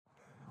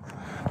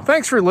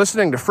Thanks for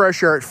listening to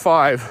Fresh Air at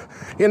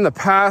 5 in the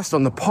past,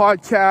 on the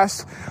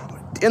podcast,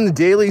 in the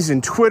dailies,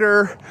 in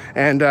Twitter,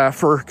 and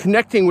for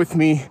connecting with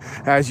me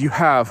as you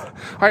have.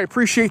 I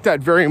appreciate that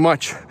very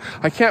much.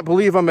 I can't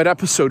believe I'm at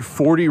episode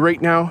 40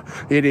 right now.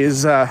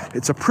 It's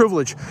a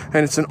privilege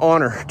and it's an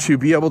honor to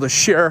be able to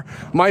share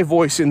my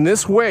voice in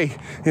this way,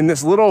 in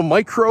this little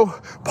micro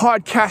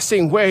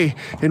podcasting way,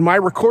 in my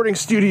recording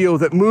studio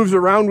that moves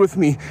around with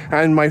me,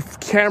 and my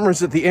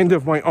camera's at the end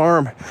of my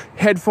arm.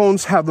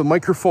 Headphones have the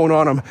microphone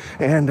on them,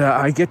 and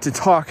I get to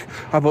talk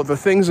about the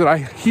things that I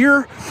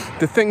hear,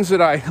 the things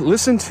that I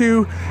listen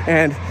to,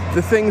 and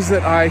the things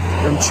that I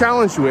am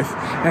challenged with,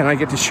 and I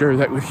get to share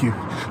that with you.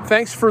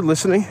 Thanks for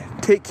listening.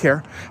 Take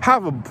care.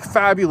 Have a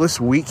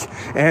fabulous week,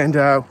 and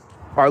I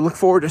look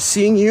forward to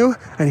seeing you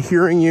and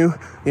hearing you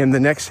in the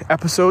next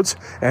episodes.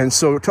 And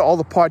so to all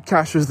the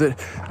podcasters that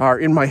are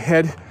in my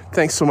head,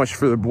 thanks so much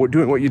for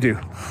doing what you do.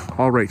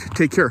 All right.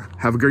 Take care.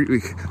 Have a great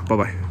week.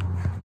 Bye-bye.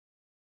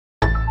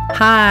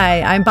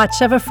 Hi, I'm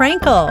Batsheva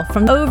Frankel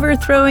from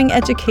Overthrowing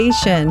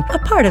Education, a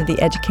part of the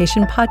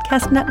Education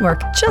Podcast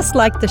Network, just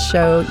like the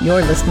show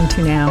you're listening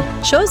to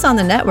now. Shows on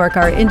the network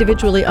are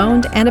individually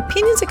owned, and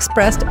opinions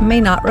expressed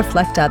may not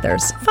reflect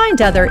others.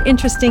 Find other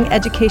interesting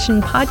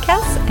education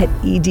podcasts at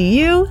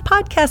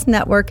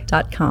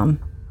edupodcastnetwork.com.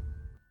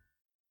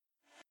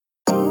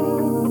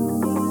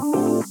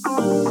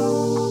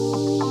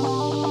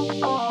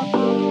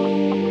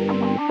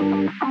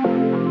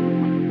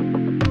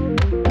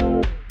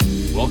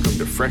 Welcome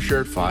to Fresh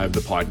Air at 5, the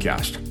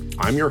podcast.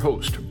 I'm your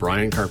host,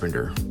 Brian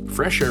Carpenter.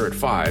 Fresh Air at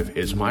 5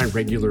 is my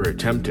regular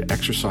attempt to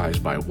exercise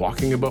by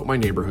walking about my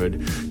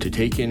neighborhood to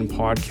take in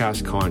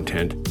podcast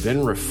content,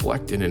 then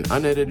reflect in an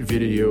unedited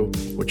video,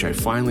 which I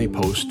finally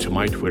post to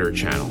my Twitter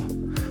channel.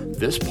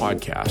 This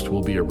podcast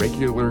will be a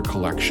regular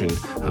collection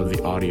of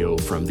the audio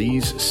from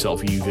these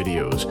selfie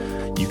videos.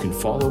 You can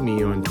follow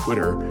me on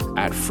Twitter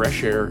at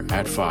Fresh Air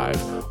at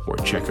 5, or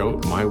check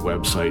out my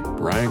website,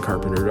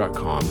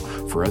 briancarpenter.com,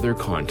 for other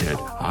content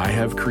I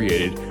have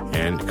created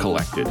and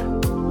collected.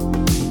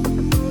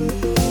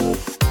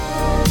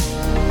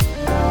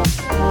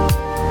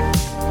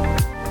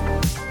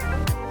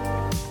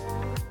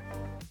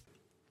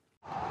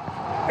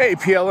 Hey,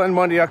 PLN,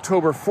 Monday,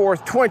 October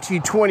 4th,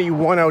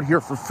 2021, out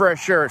here for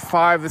Fresh Air at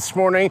 5 this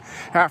morning.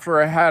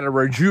 After I had a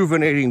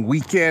rejuvenating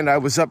weekend, I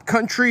was up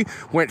country,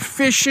 went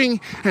fishing,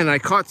 and I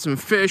caught some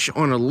fish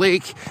on a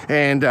lake,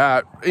 and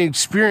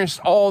experienced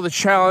all the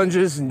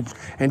challenges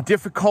and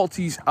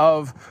difficulties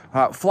of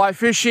fly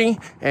fishing,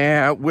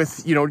 and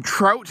with,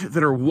 trout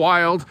that are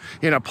wild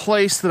in a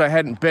place that I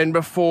hadn't been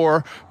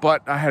before,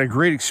 but I had a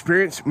great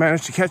experience,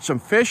 managed to catch some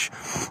fish.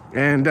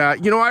 And,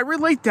 I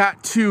relate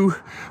that to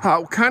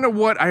kind of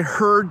what I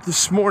heard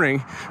this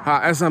morning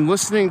as I'm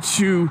listening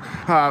to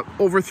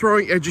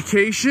Overthrowing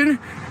Education.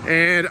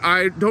 And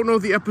I don't know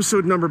the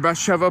episode number,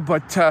 Batsheva,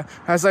 but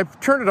as I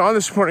turned it on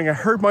this morning, I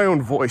heard my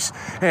own voice.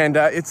 And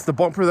it's the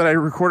bumper that I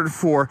recorded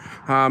for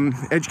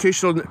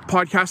Educational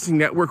Podcasting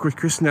Network with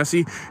Chris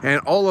Nessie, and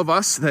all of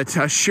us that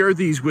share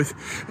these with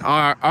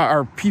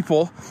our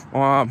people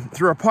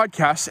through our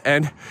podcast.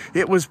 And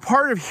it was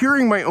part of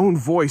hearing my own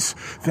voice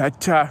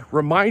that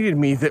reminded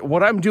me that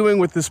what I'm doing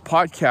with this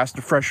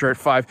podcast, Fresh Air at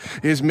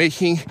 5, is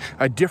making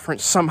a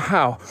difference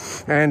somehow.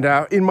 And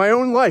in my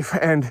own life,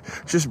 and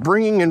just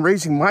bringing and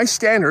raising my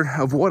standard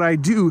of what I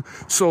do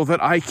so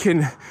that I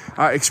can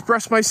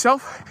express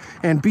myself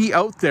and be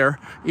out there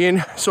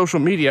in social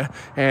media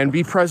and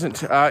be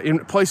present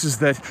in places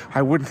that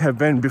I wouldn't have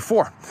been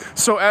before.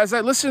 So as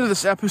I listen to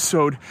this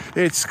episode,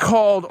 it's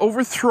called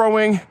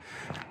Overthrowing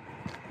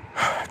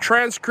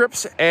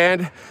Transcripts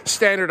and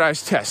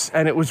Standardized Tests,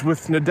 and it was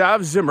with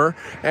Nadav Zimmer,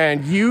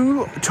 and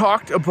you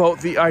talked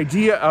about the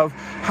idea of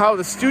how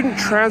the student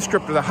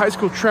transcript or the high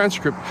school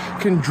transcript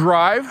can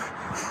drive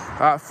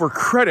for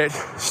credit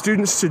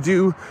students to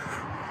do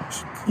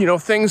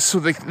things so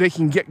that they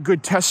can get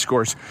good test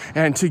scores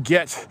and to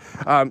get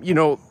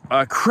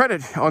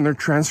credit on their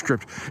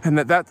transcript, and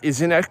that is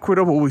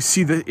inequitable. We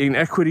see the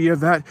inequity of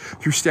that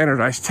through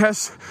standardized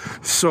tests.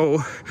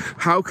 So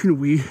how can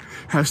we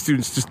have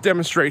students just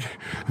demonstrate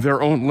their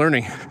own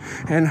learning?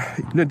 And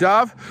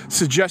Nadav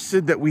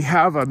suggested that we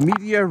have a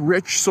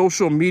media-rich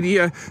social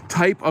media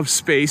type of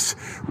space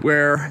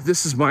where,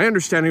 this is my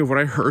understanding of what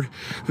I heard,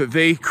 that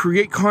they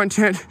create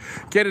content,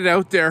 get it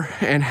out there,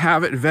 and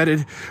have it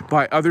vetted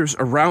by others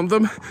around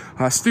them,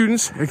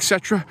 students,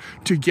 etc.,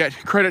 to get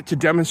credit to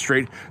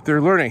demonstrate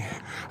their learning.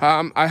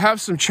 I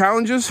have some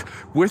challenges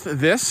with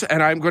this,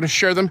 and I'm going to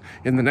share them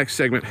in the next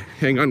segment.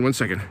 Hang on one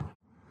second.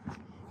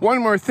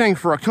 One more thing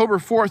for October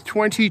 4th,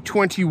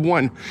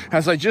 2021,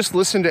 as I just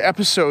listened to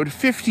episode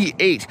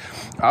 58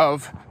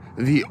 of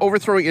the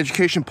Overthrowing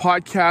Education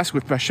podcast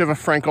with Batsheva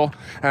Frankel,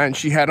 and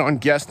she had on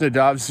guest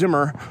Nadav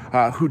Zimmer,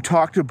 who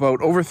talked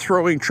about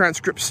overthrowing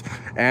transcripts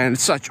and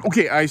such.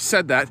 Okay, I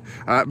said that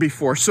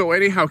before. So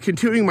anyhow,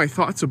 continuing my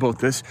thoughts about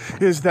this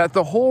is that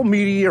the whole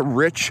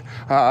media-rich,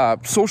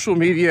 social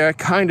media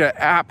kind of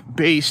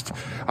app-based,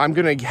 I'm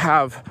going to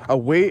have a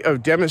way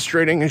of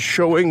demonstrating and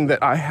showing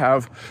that I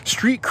have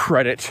street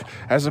credit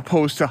as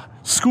opposed to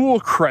school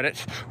credit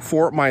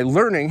for my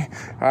learning.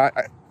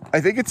 I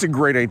think it's a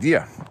great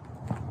idea.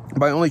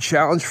 My only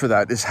challenge for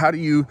that is, how do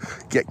you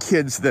get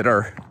kids that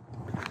are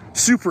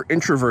super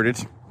introverted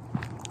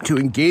to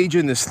engage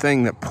in this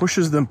thing that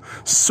pushes them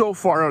so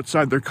far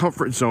outside their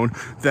comfort zone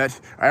that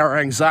our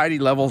anxiety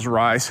levels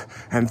rise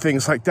and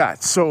things like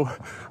that. So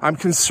I'm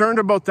concerned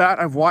about that.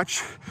 I've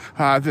watched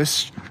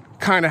this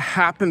kind of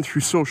happen through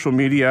social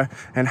media,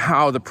 and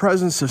how the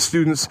presence of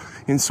students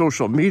in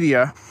social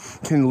media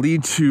can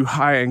lead to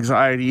high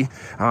anxiety,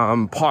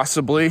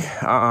 possibly.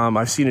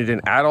 I've seen it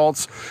in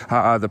adults,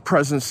 the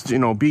presence,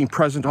 being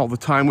present all the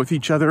time with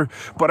each other.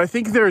 But I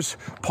think there's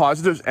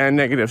positives and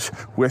negatives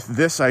with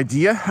this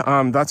idea.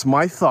 That's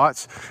my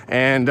thoughts.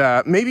 And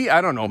maybe, I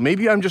don't know,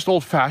 maybe I'm just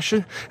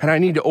old-fashioned and I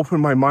need to open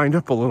my mind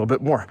up a little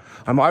bit more.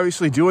 I'm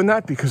obviously doing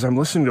that because I'm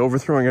listening to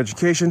Overthrowing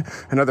Education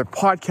and other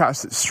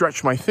podcasts that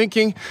stretch my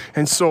thinking.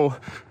 And so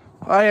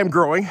I am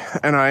growing,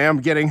 and I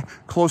am getting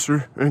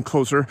closer and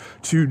closer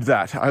to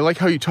that. I like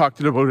how you talked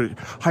about it,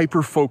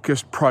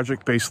 hyper-focused,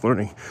 project-based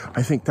learning.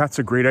 I think that's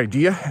a great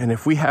idea, and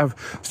if we have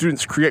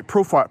students create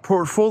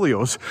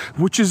portfolios,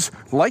 which is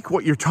like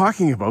what you're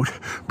talking about,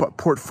 but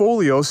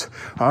portfolios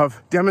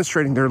of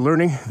demonstrating their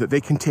learning that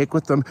they can take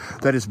with them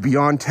that is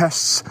beyond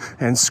tests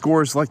and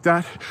scores like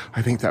that,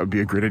 I think that would be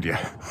a great idea.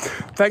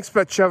 Thanks,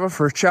 Batsheva,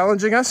 for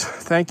challenging us.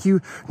 Thank you,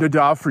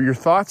 Nadav, for your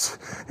thoughts,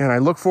 and I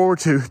look forward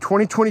to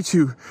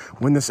 2022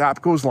 when this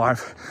app goes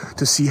live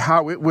to see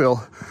how it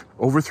will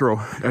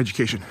overthrow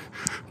education.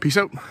 Peace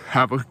out.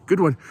 Have a good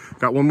one.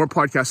 Got one more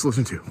podcast to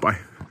listen to. Bye.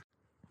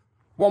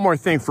 One more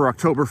thing for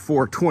October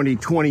 4,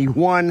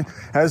 2021.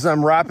 As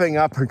I'm wrapping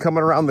up and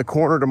coming around the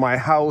corner to my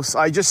house,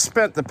 I just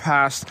spent the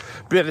past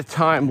bit of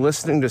time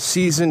listening to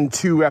Season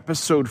 2,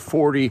 Episode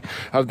 40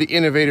 of The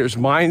Innovator's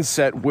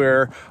Mindset,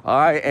 where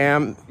I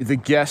am the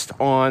guest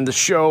on the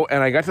show,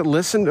 and I got to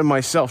listen to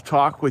myself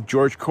talk with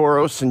George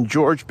Couros. And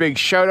George, big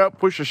shout out,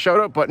 push a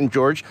shout out button,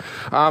 George,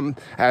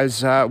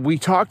 as we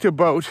talked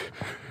about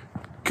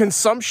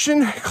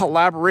consumption,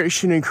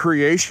 collaboration, and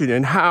creation,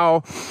 and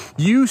how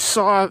you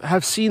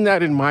have seen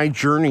that in my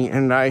journey.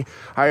 And I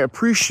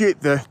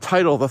appreciate the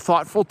title, the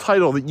thoughtful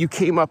title that you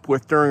came up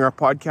with during our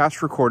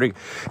podcast recording,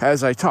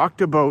 as I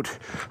talked about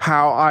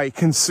how I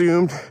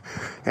consumed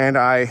and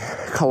I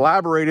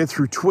collaborated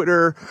through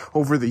Twitter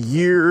over the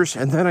years,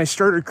 and then I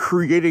started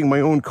creating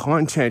my own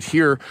content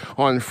here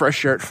on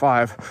Fresh Air at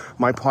 5,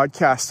 my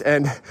podcast.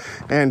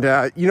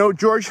 And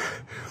George,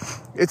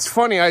 it's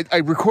funny, I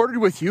recorded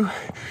with you,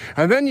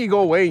 and then you go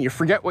away and you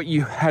forget what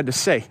you had to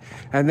say.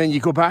 And then you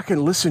go back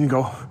and listen and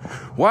go,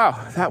 wow,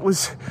 that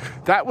was,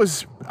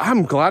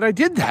 I'm glad I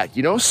did that,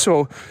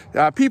 So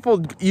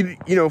people,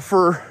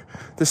 for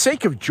the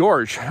sake of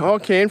George,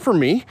 okay, and for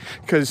me,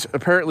 because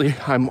apparently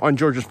I'm on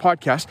George's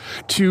podcast,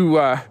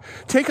 to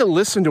take a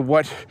listen to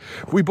what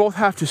we both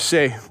have to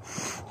say.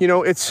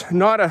 It's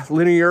not a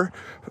linear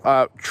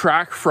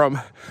track from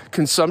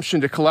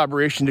consumption to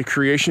collaboration to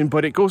creation,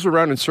 but it goes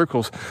around in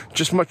circles,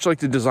 just much like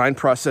the design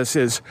process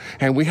is.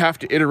 And we have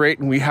to iterate,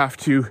 and we have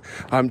to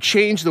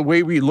change the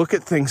way we look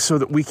at things so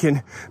that we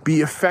can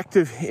be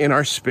effective in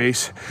our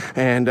space.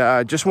 And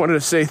just wanted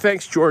to say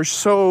thanks, George,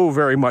 so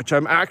very much.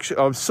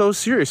 I'm so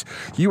serious.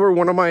 You are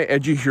one of my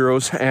edgy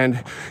heroes,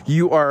 and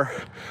you are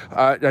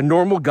a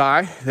normal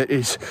guy that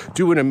is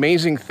doing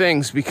amazing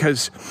things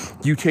because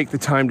you take the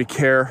time to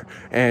care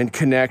and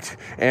connect.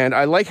 And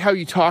I like how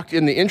you talked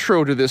in the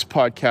intro to this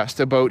podcast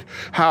about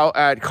how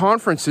at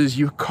conferences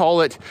you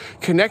call it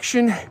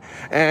connection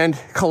and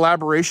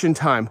collaboration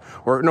time,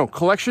 or no,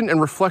 collection and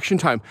reflection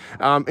time,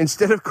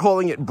 instead of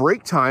calling it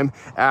break time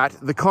at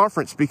the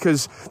conference,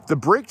 because the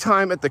break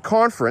time at the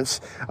conference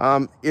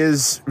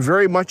is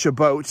very much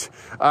about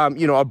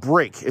a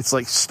break. It's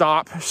like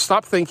stop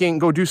thinking,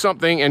 go do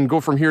something, and go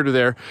from here to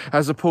there,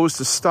 as opposed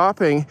to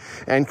stopping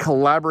and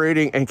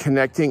collaborating and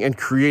connecting and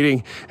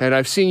creating. And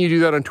I've seen you do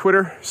that on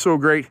Twitter. So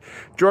great.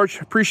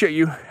 George, appreciate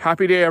you.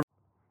 Happy day.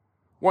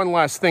 One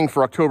last thing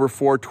for October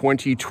 4,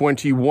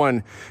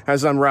 2021.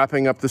 As I'm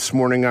wrapping up this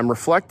morning, I'm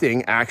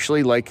reflecting,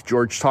 actually, like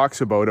George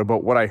talks about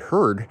what I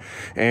heard.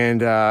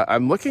 And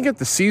I'm looking at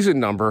the season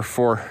number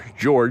for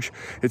George.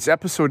 It's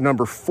episode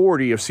number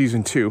 40 of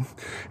season 2.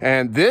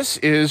 And this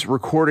is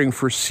recording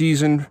for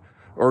season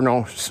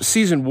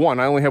 1.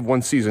 I only have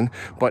one season,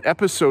 but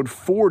episode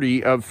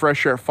 40 of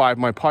Fresh Air 5,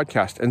 my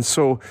podcast. And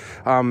so,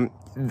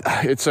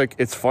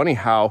 it's funny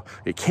how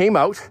it came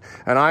out,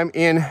 and I'm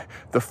in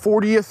the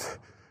 40th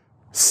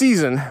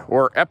season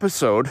or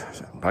episode,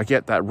 I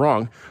get that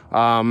wrong,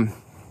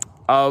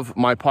 of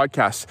my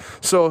podcast.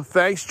 So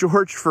thanks,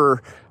 George,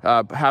 for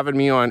having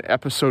me on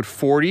episode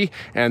 40,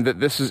 and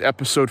that this is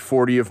episode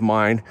 40 of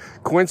mine.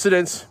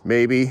 Coincidence?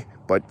 Maybe.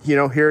 But,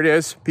 here it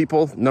is.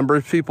 Number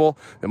of people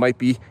that might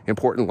be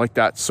important like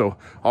that. So,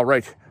 all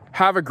right.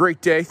 Have a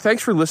great day.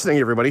 Thanks for listening,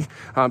 everybody.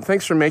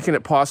 Thanks for making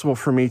it possible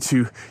for me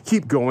to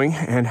keep going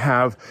and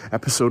have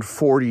episode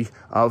 40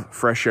 of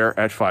Fresh Air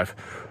at 5.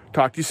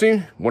 Talk to you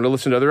soon. Want to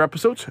listen to other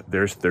episodes?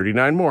 There's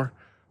 39 more.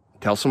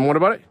 Tell someone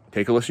about it.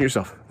 Take a listen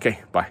yourself.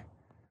 Okay, bye.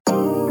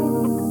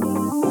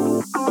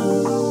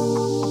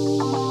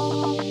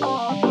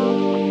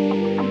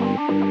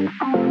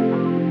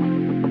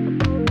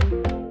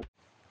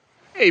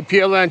 Hey,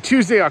 PLN,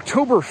 Tuesday,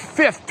 October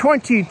 5th,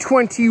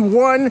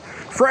 2021.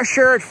 Fresh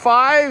air at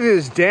 5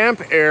 is damp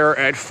air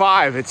at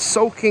 5. It's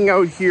soaking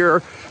out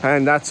here,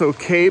 and that's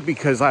okay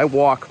because I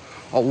walk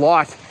a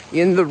lot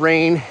in the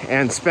rain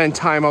and spend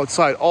time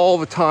outside all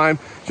the time,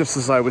 just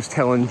as I was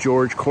telling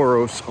George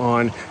Couros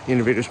on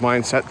Innovators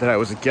Mindset that I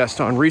was a guest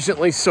on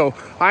recently. So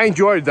I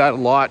enjoyed that a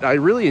lot. I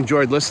really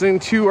enjoyed listening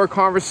to our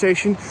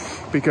conversation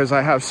because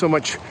I have so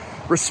much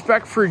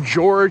respect for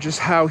George, as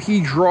how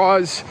he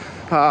draws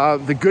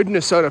the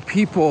goodness out of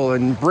people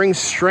and brings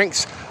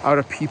strengths out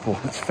of people.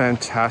 It's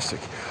fantastic.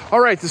 All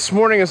right, this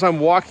morning as I'm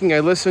walking, I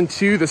listened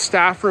to the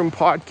Staff Room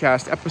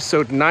Podcast,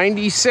 episode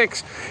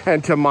 96,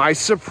 and to my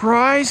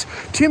surprise,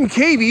 Tim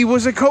Cavey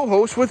was a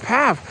co-host with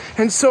Pav.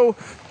 And so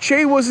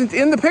Che wasn't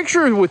in the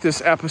picture with this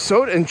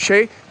episode, and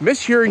Che,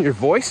 missed hearing your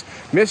voice,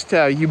 missed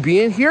you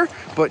being here,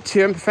 but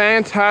Tim,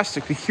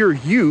 fantastic to hear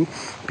you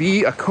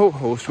be a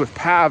co-host with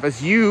Pav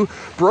as you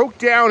broke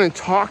down and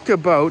talked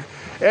about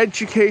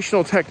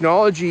educational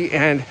technology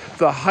and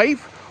the hype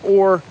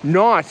or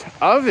not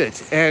of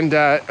it. And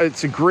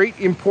it's a great,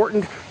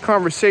 important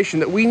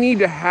conversation that we need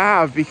to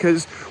have,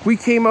 because we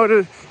came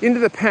into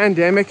the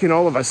pandemic and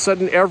all of a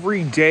sudden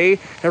every day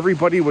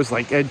everybody was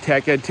like ed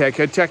tech,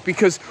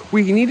 because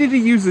we needed to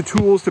use the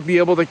tools to be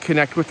able to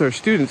connect with our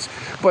students.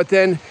 But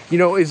then,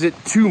 is it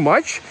too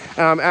much?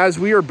 As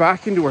we are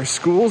back into our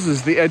schools,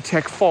 is the ed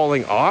tech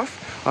falling off?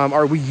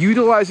 Are we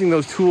utilizing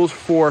those tools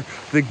for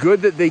the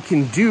good that they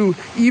can do,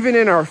 even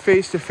in our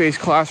face-to-face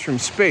classroom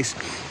space?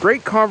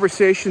 Great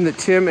conversation that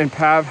Tim and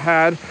Pav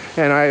had,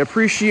 and I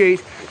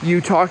appreciate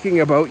you talking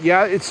about,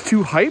 it's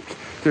too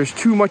hyped. There's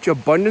too much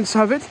abundance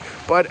of it.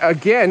 But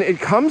again, it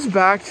comes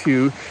back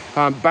to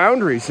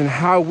boundaries and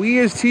how we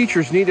as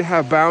teachers need to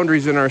have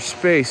boundaries in our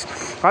space.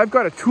 I've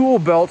got a tool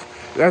belt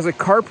as a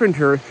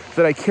carpenter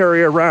that I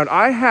carry around.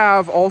 I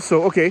have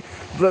also,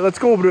 let's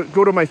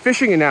go to my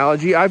fishing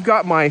analogy. I've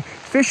got my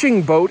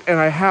fishing boat and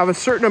I have a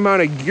certain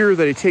amount of gear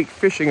that I take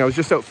fishing. I was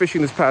just out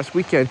fishing this past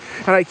weekend,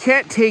 and I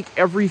can't take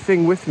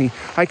everything with me.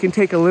 I can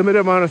take a limited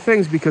amount of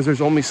things because there's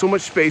only so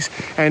much space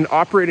and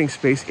operating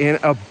space in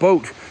a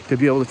boat to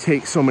be able to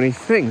take so many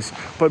things.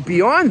 But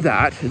beyond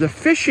that, the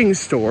fishing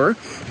store,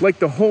 like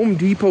the Home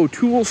Depot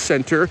Tool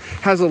Center,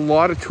 has a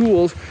lot of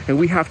tools, and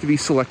we have to be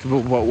selective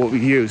about what we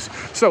use.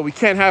 So we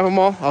can't have them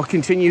all. I'll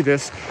continue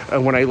this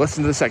when I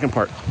listen to the second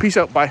part. Peace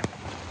out. Bye.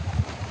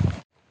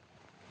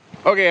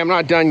 Okay, I'm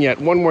not done yet.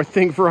 One more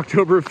thing for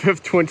October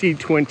 5th,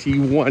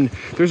 2021.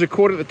 There's a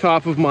quote at the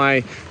top of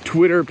my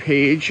Twitter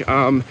page,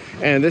 and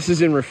this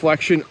is in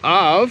reflection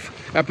of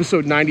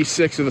episode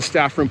 96 of the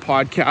Staff Room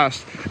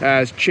Podcast,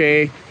 as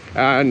Che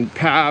and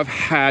Pav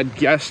had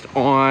guest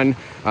on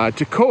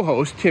to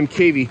co-host Tim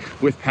Cavey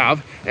with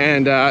Pav,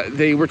 and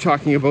they were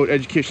talking about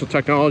educational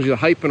technology, the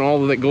hype and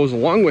all that goes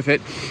along with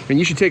it. And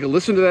you should take a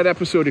listen to that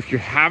episode if you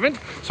haven't.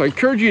 So I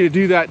encourage you to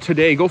do that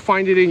today. Go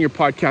find it in your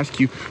podcast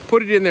queue,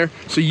 put it in there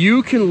so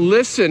you can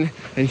listen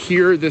and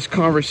hear this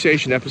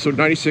conversation, episode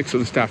 96 of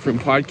the Staff Room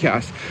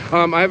Podcast.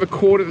 I have a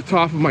quote at the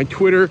top of my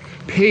Twitter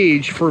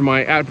page for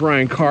my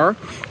 @BrianCarr,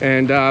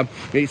 and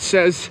it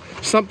says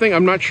something,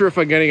 I'm not sure if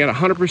I'm getting it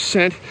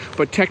 100%,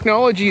 but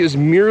technology is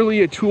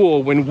merely a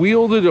tool when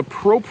wielded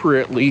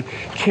appropriately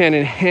can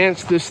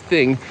enhance this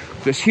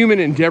human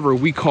endeavor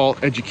we call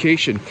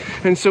education.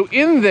 And so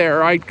in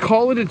there, I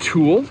call it a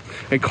tool.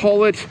 I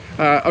call it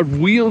a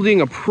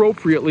wielding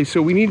appropriately.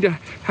 So we need to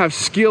have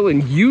skill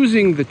in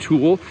using the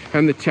tool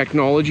and the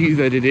technology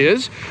that it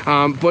is,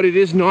 but it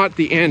is not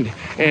the end.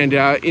 And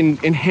in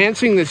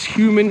enhancing this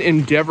human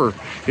endeavor,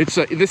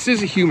 this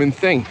is a human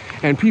thing.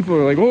 And people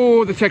are like,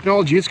 oh, the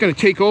technology, it's going to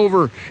take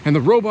over, and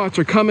the robots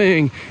are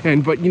coming.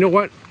 But you know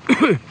what?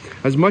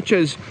 As much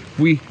as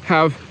we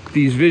have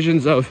these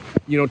visions of,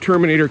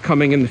 Terminator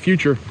coming in the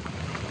future,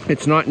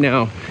 it's not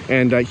now.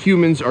 And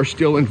humans are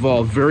still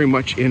involved very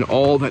much in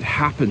all that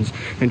happens.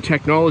 And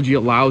technology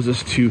allows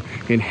us to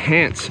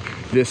enhance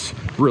this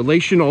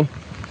relational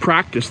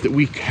practice that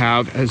we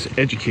have as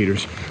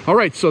educators. All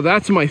right, so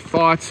that's my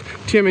thoughts.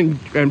 Tim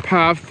and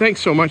Pav,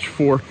 thanks so much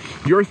for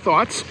your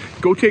thoughts.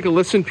 Go take a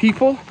listen,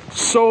 people.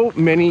 So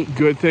many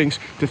good things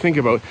to think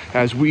about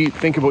as we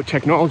think about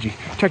technology.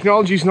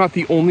 Technology is not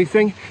the only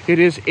thing, it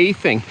is a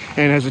thing.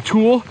 And as a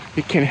tool,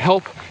 it can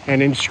help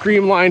and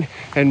streamline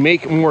and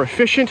make more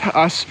efficient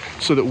us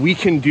so that we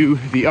can do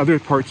the other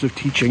parts of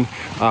teaching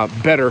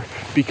better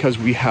because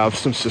we have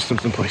some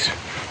systems in place.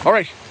 All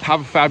right,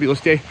 have a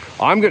fabulous day.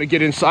 I'm going to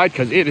get inside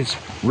because it is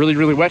really,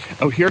 really wet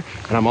out here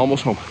and I'm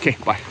almost home. Okay,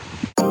 bye.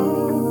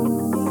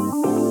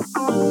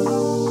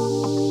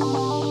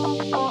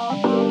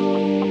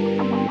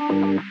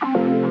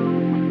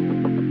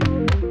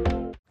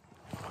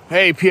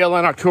 Hey,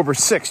 PLN, October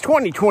 6,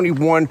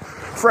 2021,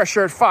 Fresh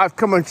Air at 5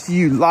 coming to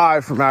you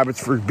live from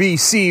Abbotsford,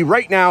 BC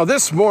right now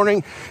this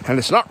morning, and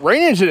it's not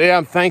raining today.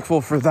 I'm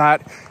thankful for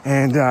that,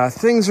 and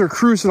things are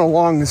cruising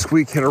along this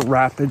week at a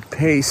rapid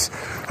pace.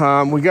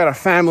 We got a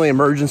family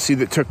emergency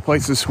that took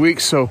place this week,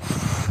 so,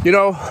 you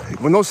know,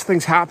 when those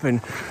things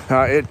happen,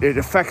 it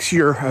affects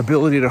your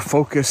ability to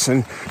focus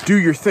and do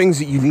your things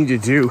that you need to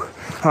do.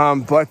 So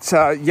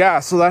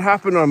that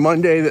happened on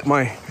Monday that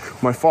my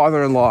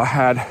father-in-law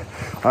had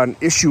an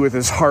issue with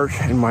his heart,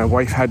 and my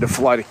wife had to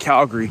fly to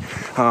Calgary.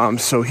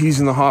 So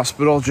he's in the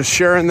hospital, just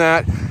sharing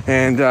that.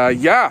 And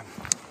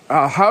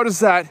how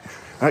does that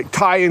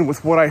tie in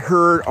with what I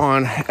heard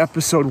on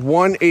episode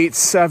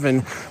 187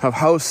 of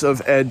House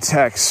of Ed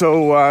Tech?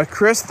 So,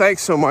 Chris,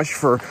 thanks so much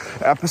for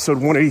episode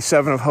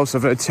 187 of House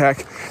of Ed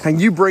Tech. And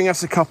you bring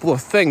us a couple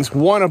of things.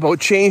 One, about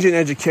change in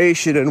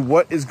education and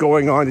what is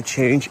going on to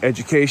change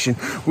education.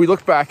 We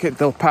look back at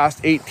the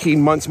past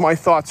 18 months. My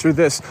thoughts are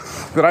this,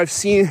 that I've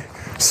seen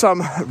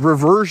some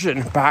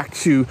reversion back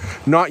to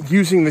not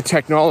using the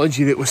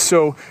technology that was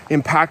so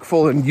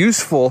impactful and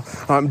useful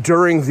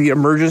during the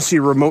emergency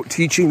remote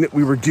teaching that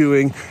we were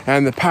doing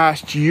and the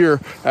past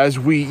year as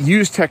we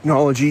use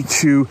technology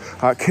to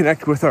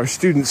connect with our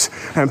students,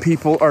 and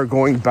people are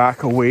going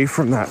back away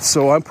from that.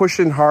 So I'm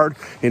pushing hard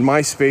in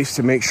my space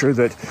to make sure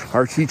that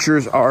our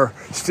teachers are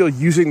still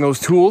using those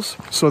tools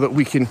so that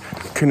we can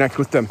connect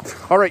with them.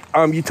 All right,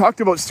 you talked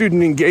about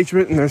student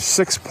engagement, and there's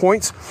 6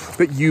 points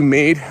that you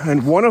made,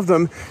 and one of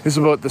them is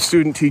about the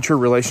student-teacher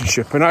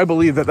relationship. And I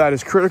believe that that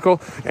is critical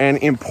and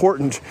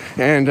important.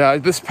 And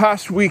this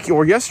past week,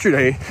 or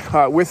yesterday,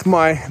 with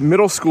my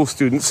middle school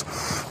students,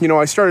 you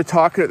know, I started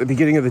talking at the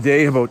beginning of the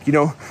day about, you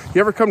know,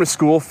 you ever come to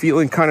school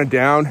feeling kind of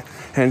down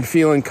and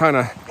feeling kind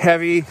of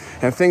heavy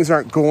and things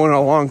aren't going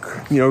along,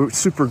 you know,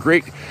 super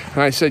great?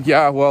 And I said,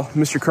 yeah, well,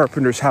 Mr.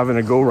 Carpenter's having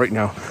a go right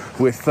now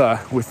with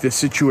this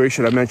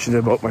situation I mentioned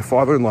about my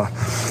father-in-law.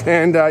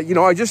 And, you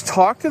know, I just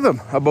talked to them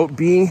about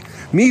me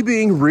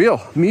being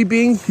real, me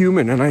being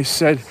human. And I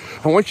said,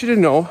 I want you to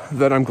know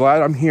that I'm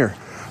glad I'm here.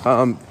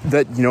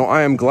 That, you know,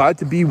 I am glad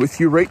to be with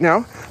you right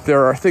now.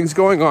 There are things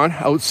going on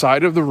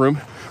outside of the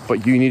room,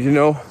 but you need to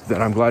know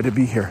that I'm glad to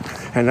be here.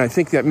 And I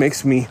think that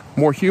makes me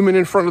more human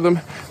in front of them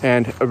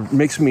and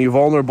makes me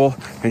vulnerable,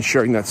 and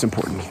sharing that's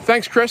important.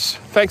 Thanks, Chris.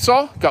 Thanks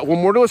all. Got one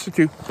more to listen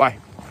to. Bye.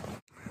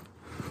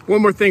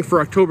 One more thing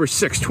for October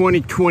 6,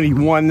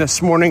 2021.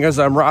 This morning as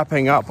I'm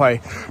wrapping up, I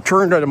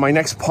turned to my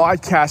next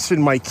podcast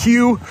in my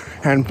queue,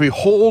 and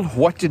behold,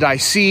 what did I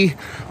see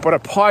but a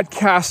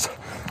podcast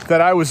that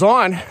I was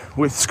on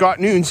with Scott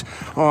Nunes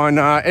on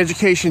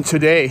Education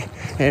Today,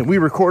 and we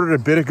recorded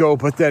a bit ago,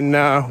 but then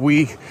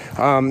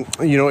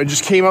it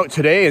just came out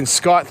today. And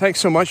Scott, thanks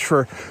so much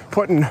for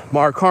putting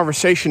our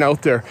conversation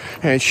out there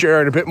and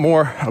sharing a bit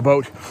more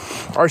about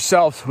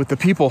ourselves with the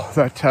people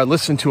that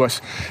listen to us.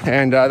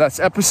 And that's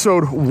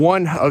episode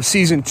 1 of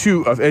season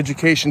 2 of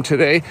Education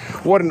Today.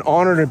 What an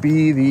honor to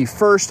be the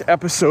first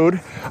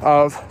episode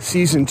of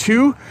season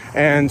 2.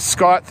 And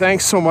Scott,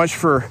 thanks so much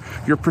for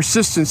your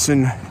persistence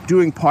in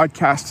doing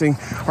podcasting.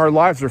 Our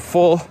lives are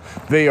full,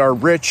 they are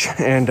rich,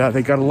 and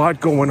they got a lot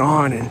going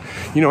on. And,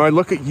 you know, I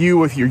look at you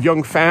with your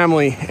young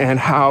family and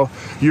how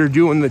you're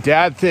doing the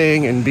dad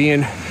thing and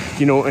being,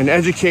 you know, an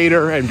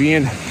educator and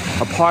being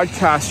a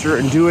podcaster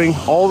and doing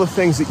all the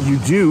things that you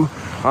do.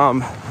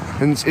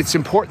 And it's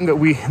important that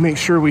we make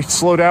sure we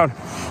slow down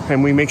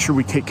and we make sure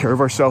we take care of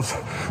ourselves.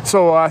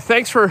 So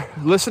thanks for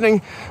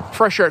listening,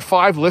 Fresh Air at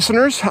 5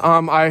 listeners.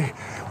 I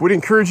would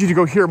encourage you to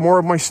go hear more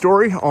of my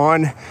story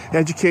on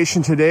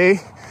Education Today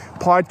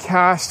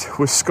podcast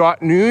with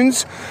Scott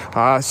Nunes,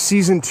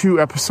 season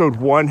 2, episode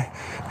 1.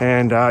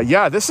 And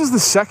this is the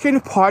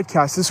second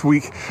podcast this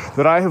week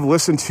that I have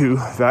listened to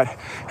that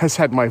has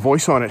had my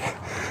voice on it.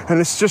 And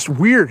it's just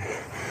weird.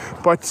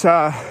 But,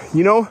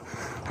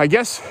 I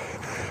guess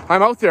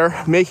I'm out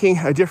there making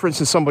a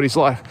difference in somebody's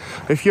life.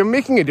 If you're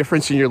making a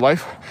difference in your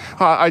life,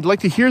 I'd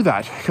like to hear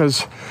that,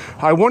 because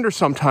I wonder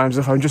sometimes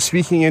if I'm just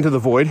speaking into the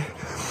void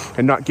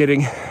and not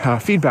getting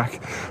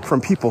feedback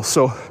from people.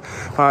 So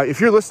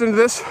if you're listening to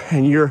this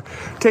and you're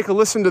take a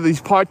listen to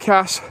these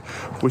podcasts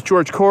with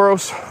George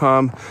Koros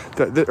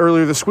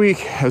earlier this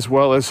week, as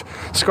well as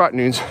Scott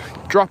Nunes,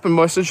 drop a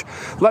message,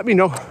 let me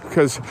know,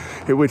 because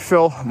it would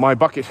fill my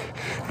bucket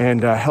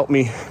and help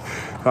me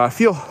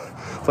feel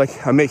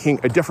like I'm making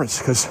a difference,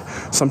 because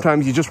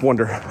sometimes you just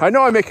wonder. I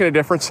know I'm making a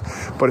difference,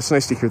 but it's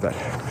nice to hear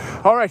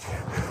that. All right.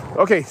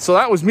 Okay, so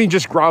that was me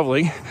just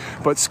groveling,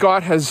 but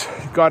Scott has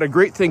got a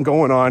great thing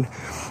going on,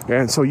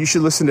 and so you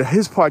should listen to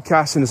his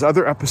podcast and his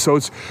other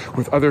episodes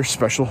with other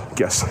special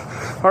guests.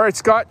 All right,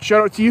 Scott,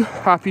 shout out to you.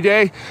 Happy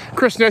day.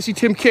 Chris Nessie,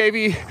 Tim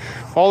Cavey,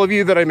 all of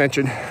you that I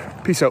mentioned.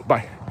 Peace out.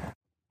 Bye.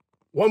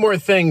 One more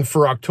thing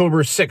for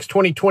October 6,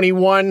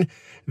 2021.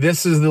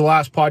 This is the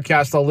last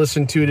podcast I'll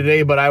listen to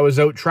today, but I was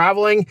out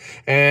traveling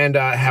and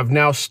have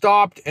now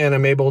stopped, and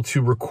I'm able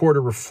to record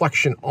a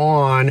reflection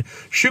on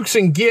Shooks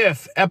and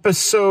Giff,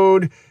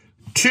 episode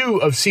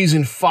 2 of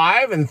season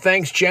 5, and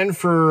thanks, Jen,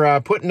 for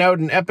putting out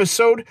an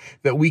episode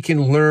that we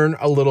can learn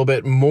a little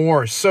bit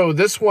more. So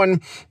this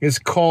one is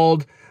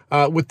called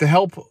with the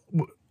help,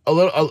 a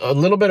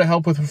little bit of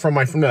help from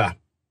my friend.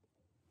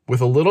 With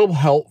a little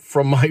help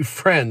from my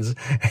friends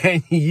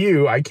and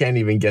you, I can't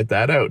even get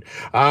that out,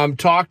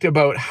 talked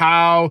about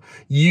how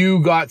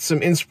you got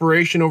some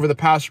inspiration over the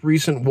past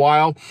recent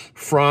while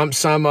from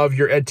some of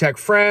your EdTech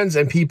friends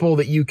and people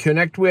that you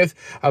connect with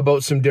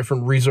about some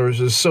different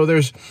resources. So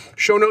there's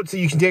show notes that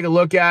you can take a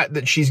look at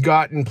that she's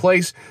got in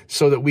place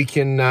so that we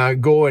can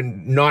go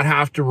and not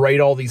have to write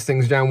all these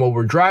things down while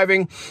we're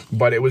driving.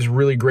 But it was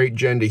really great,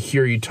 Jen, to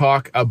hear you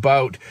talk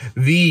about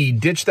the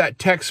Ditch That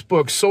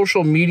Textbook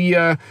social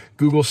media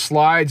Google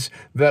Slides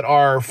that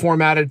are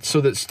formatted so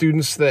that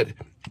students that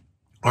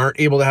aren't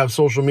able to have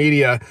social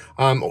media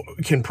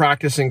can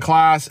practice in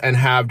class and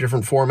have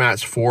different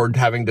formats for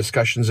having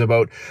discussions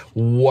about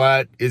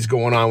what is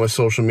going on with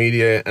social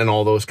media and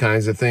all those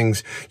kinds of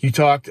things. You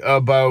talked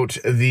about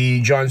the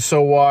John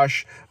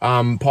Sowash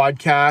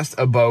podcast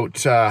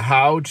about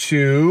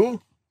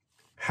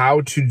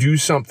how to do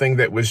something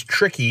that was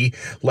tricky,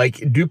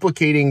 like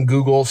duplicating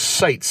Google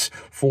Sites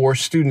for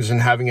students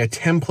and having a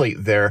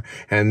template there.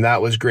 And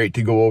that was great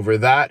to go over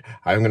that.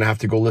 I'm going to have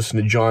to go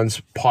listen to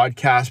John's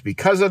podcast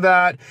because of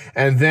that.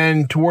 And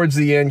then towards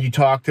the end, you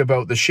talked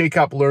about the Shake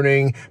Up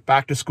Learning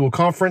Back to School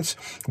Conference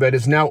that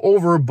is now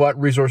over, but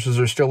resources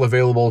are still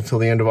available until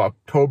the end of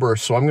October.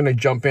 So I'm going to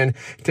jump in,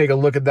 take a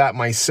look at that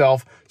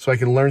myself so I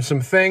can learn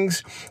some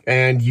things.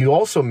 And you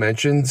also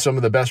mentioned some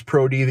of the best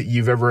Pro D that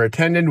you've ever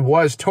attended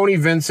was Tony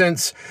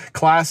Vincent's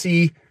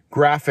Classy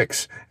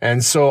Graphics.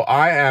 And so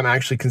I am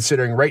actually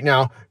considering right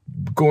now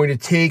going to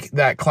take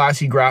that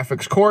Classy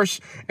Graphics course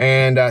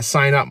and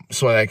sign up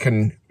so that I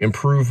can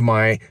improve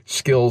my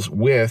skills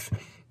with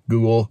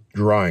Google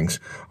Drawings.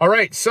 All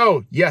right,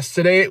 so yes,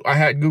 today I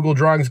had Google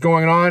Drawings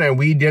going on and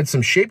we did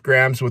some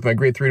shapegrams with my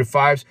grade 3 to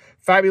 5s.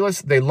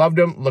 Fabulous. They loved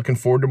them. Looking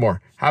forward to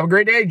more. Have a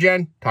great day,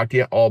 Jen. Talk to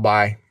you all.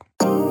 Bye.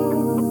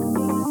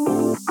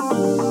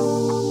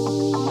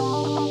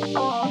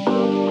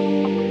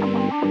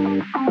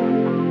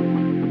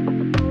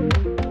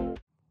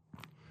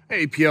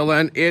 Hey,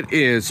 PLN, it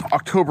is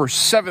October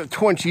 7th,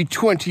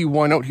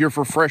 2021, out here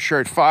for Fresh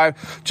Air at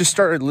 5. Just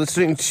started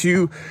listening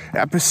to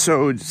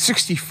episode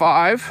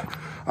 65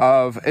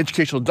 of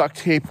Educational Duct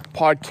Tape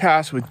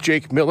podcast with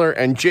Jake Miller.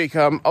 And Jake,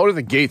 out of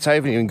the gates, I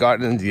haven't even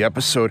gotten into the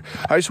episode.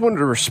 I just wanted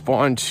to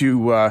respond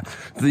to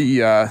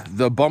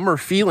the bummer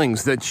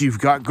feelings that you've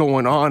got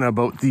going on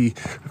about the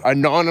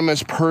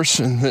anonymous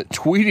person that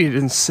tweeted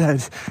and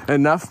said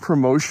enough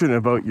promotion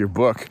about your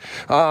book.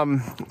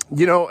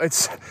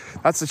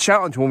 That's the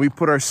challenge when we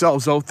put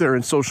ourselves out there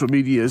in social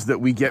media, is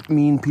that we get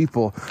mean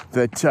people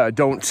that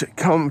don't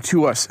come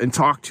to us and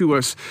talk to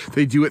us.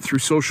 They do it through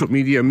social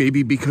media,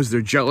 maybe because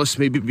they're jealous,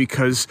 maybe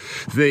because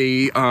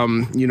they,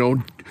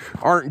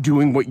 aren't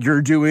doing what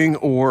you're doing,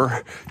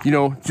 or,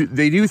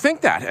 they do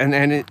think that.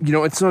 And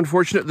it's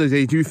unfortunate that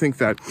they do think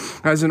that.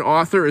 As an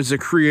author, as a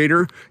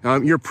creator,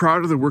 you're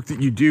proud of the work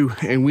that you do,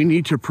 and we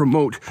need to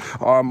promote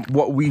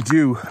what we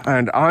do.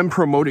 And I'm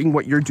promoting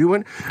what you're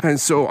doing. And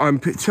so I'm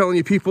telling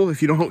you, people,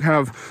 if you don't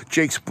have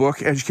Jake's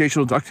book,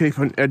 Educational Duct Tape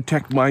and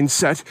EdTech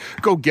Mindset,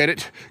 go get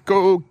it.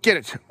 Go get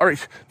it. All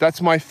right,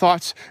 that's my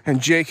thoughts.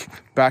 And Jake,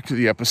 back to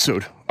the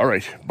episode. All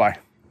right, bye.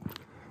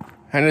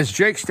 And as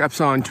Jake steps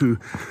onto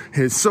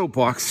his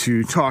soapbox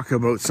to talk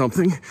about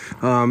something,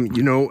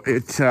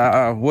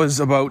 it was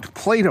about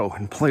Plato.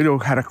 And Plato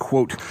had a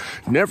quote: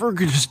 "Never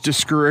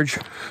discourage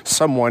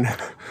someone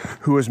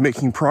who is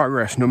making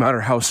progress, no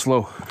matter how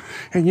slow."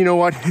 And you know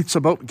what? It's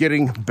about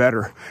getting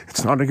better.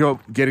 It's not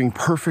about getting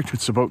perfect.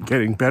 It's about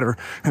getting better.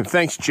 And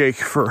thanks, Jake,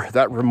 for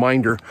that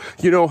reminder.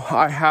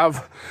 I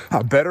have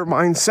a better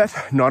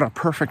mindset, not a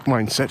perfect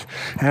mindset.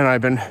 And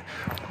I've been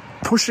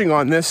pushing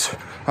on this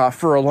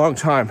for a long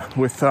time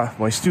with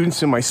my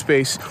students in my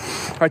space.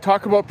 I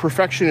talk about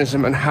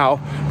perfectionism and how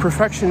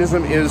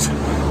perfectionism is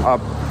a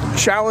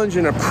challenge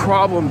and a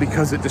problem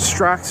because it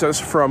distracts us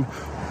from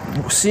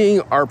seeing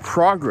our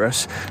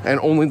progress and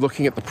only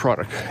looking at the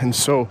product. And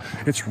so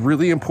it's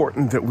really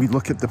important that we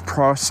look at the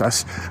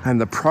process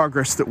and the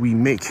progress that we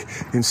make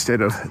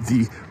instead of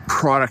the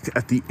product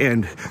at the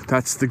end.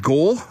 That's the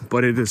goal,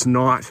 but it should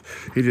not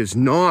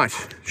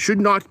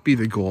be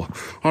the goal.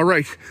 All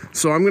right,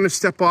 so I'm going to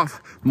step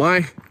off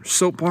my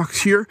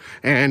soapbox here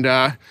and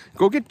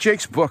go get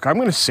Jake's book. I'm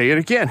going to say it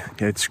again.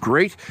 It's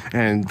great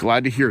and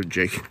glad to hear it,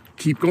 Jake.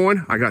 Keep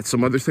going. I got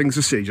some other things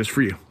to say just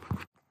for you.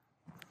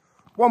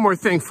 One more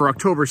thing for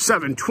October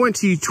 7,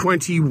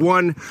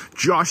 2021,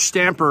 Josh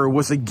Stamper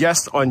was a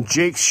guest on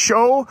Jake's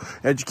show,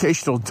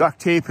 Educational Duct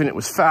Tape, and it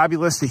was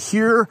fabulous to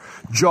hear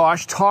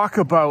Josh talk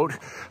about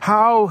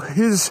how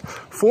his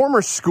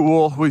former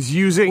school was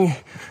using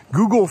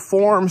Google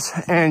Forms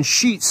and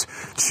Sheets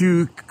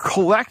to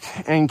collect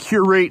and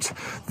curate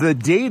the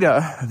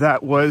data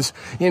that was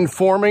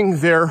informing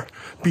their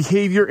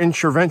behavior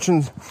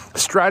intervention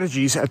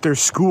strategies at their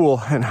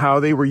school, and how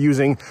they were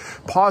using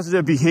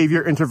positive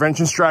behavior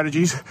intervention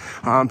strategies,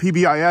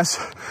 PBIS,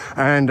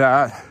 and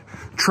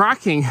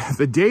tracking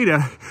the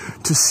data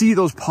to see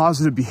those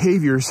positive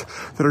behaviors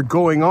that are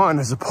going on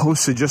as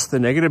opposed to just the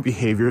negative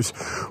behaviors,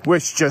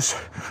 which just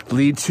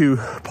lead to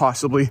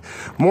possibly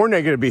more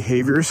negative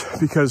behaviors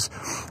because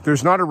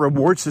there's not a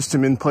reward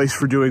system in place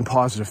for doing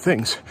positive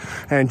things.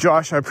 And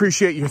Josh, I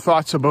appreciate your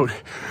thoughts about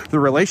the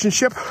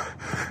relationship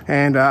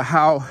and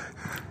how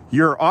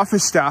your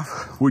office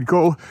staff would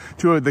go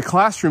to the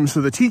classroom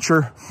so the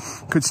teacher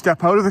could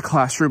step out of the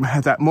classroom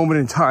at that moment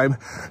in time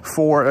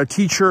for a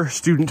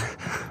teacher-student,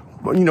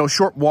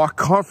 short walk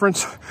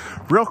conference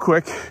real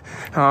quick,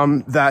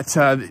 that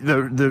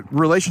the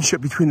relationship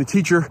between the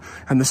teacher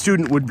and the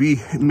student would be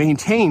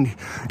maintained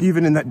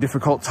even in that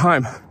difficult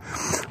time.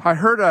 I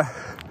heard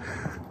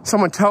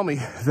someone tell me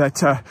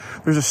that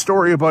there's a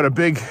story about a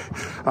big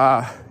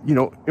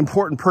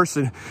important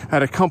person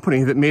at a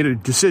company that made a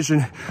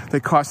decision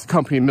that cost the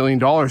company $1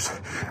 million.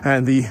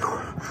 And the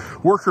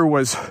worker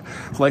was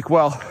like,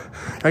 well,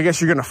 I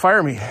guess you're going to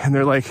fire me. And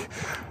they're like,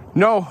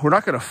 no, we're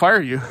not going to fire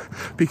you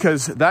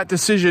because that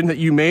decision that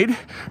you made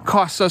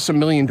costs us $1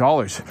 million.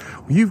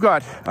 You've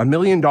got $1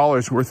 million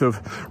worth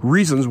of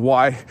reasons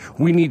why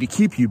we need to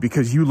keep you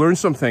because you learned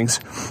some things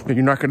and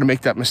you're not going to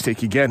make that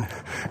mistake again.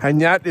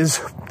 And that is,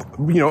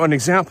 an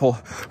example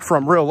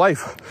from real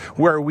life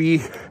where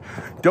we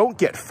don't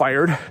get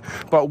fired,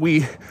 but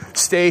we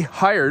stay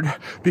hired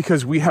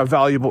because we have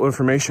valuable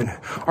information.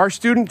 Our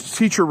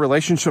student-teacher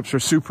relationships are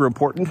super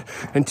important,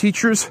 and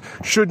teachers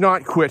should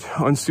not quit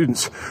on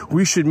students.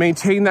 We should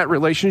maintain that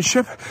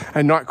relationship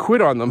and not quit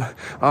on them.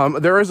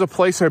 There is a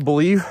place, I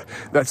believe,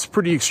 that's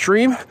pretty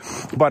extreme,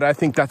 but I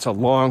think that's a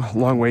long,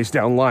 long ways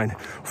down the line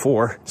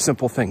for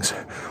simple things.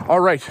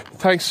 All right.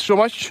 Thanks so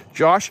much,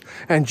 Josh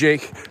and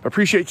Jake.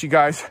 Appreciate you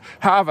guys.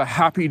 Have a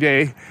happy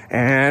day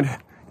and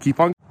keep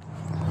on.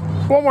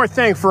 One more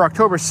thing for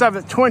October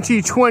 7th,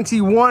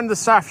 2021,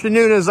 this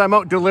afternoon as I'm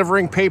out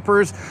delivering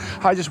papers,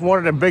 I just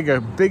wanted to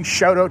a big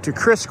shout out to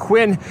Chris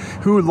Quinn,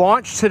 who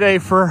launched today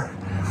for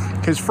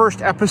his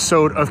first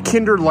episode of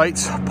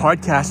Kinderlights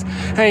podcast.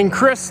 And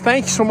Chris,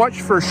 thanks so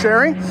much for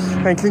sharing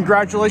and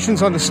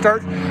congratulations on the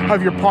start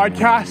of your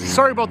podcast.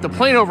 Sorry about the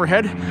plane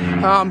overhead,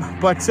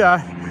 but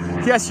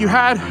yes, you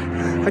had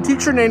a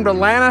teacher named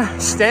Elena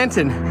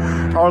Stanton,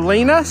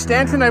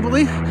 I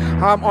believe,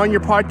 on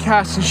your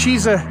podcast, and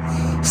she's a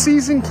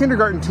seasoned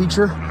kindergarten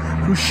teacher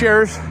who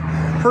shares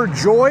her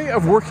joy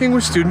of working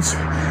with students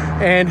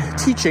and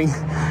teaching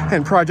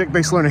and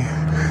project-based learning.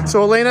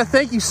 So Elena,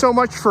 thank you so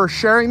much for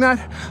sharing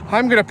that.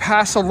 I'm going to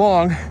pass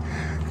along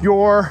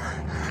your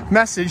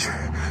message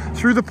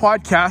through the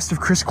podcast of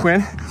Chris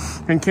Quinn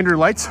and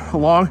Kinderlights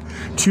along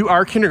to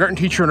our kindergarten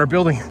teacher in our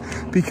building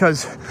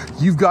because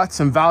you've got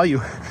some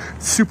value.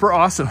 Super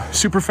awesome,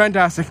 super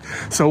fantastic.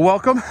 So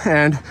welcome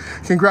and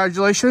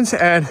congratulations,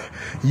 and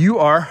you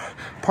are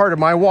part of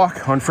my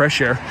walk on Fresh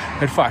Air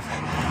at 5.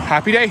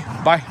 Happy day.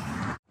 Bye.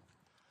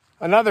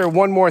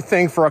 One more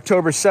thing for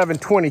October 7,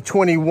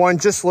 2021.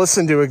 Just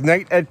listen to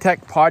Ignite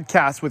EdTech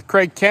podcast with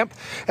Craig Kemp,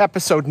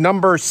 episode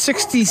number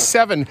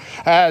 67,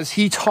 as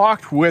he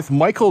talked with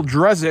Michael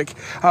Drezick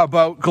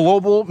about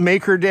Global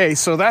Maker Day.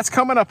 So that's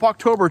coming up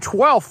October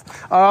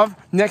 12th of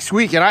next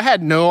week. And I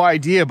had no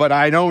idea, but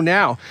I know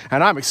now.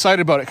 And I'm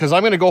excited about it because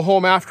I'm going to go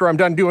home after I'm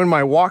done doing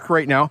my walk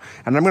right now.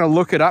 And I'm going to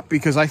look it up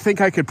because I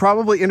think I could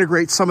probably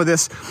integrate some of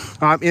this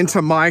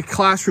into my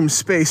classroom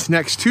space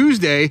next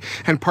Tuesday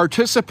and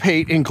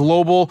participate in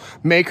Global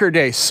Maker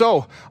Day.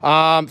 So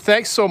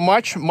thanks so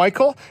much,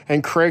 Michael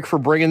and Craig, for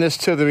bringing this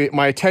to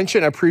my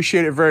attention. I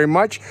appreciate it very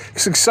much.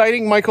 It's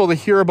exciting, Michael, to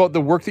hear about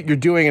the work that you're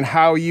doing and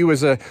how you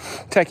as a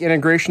tech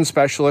integration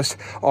specialist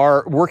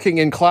are working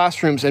in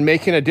classrooms and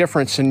making a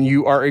difference, and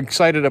you are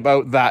excited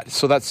about that.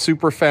 So that's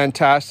super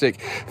fantastic.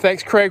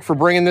 Thanks, Craig, for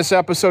bringing this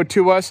episode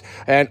to us.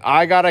 And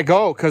I got to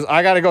go because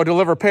I got to go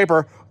deliver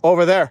paper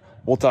over there.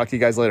 We'll talk to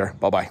you guys later.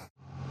 Bye-bye.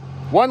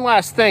 One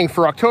last thing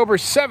for October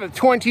 7th,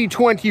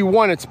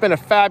 2021. It's been a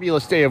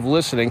fabulous day of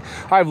listening.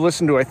 I've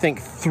listened to, I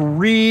think,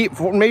 3,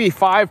 4, maybe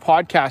 5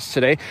 podcasts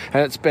today,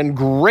 and it's been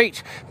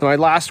great. My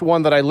last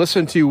one that I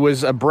listened to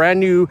was a brand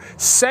new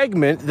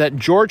segment that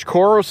George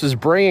Couros is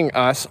bringing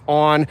us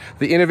on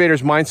the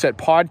Innovators Mindset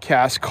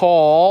podcast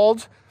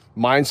called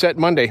Mindset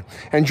Monday.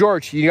 And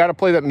George, you got to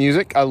play that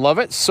music. I love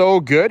it. So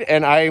good.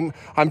 And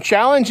I'm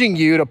challenging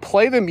you to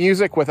play the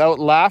music without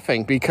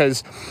laughing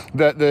because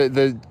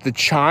the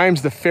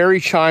chimes, the fairy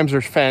chimes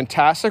are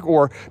fantastic,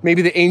 or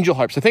maybe the angel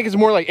harps. I think it's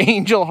more like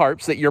angel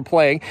harps that you're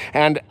playing.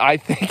 And I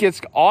think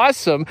it's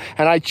awesome.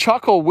 And I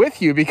chuckle with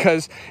you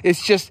because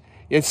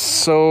it's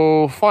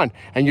so fun,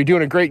 and you're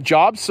doing a great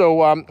job. So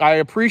I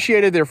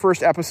appreciated their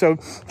first episode,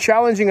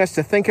 challenging us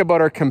to think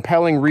about our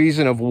compelling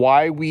reason of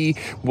why we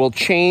will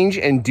change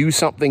and do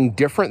something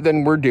different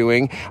than we're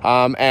doing.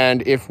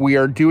 And if we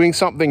are doing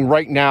something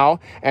right now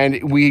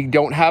and we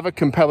don't have a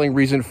compelling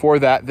reason for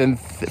that, then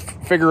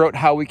figure out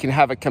how we can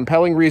have a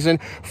compelling reason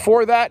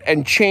for that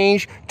and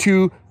change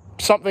to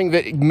something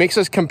that makes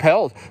us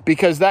compelled,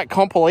 because that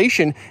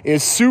compilation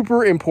is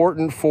super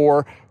important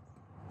for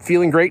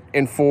feeling great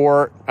and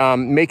for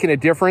making a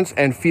difference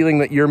and feeling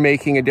that you're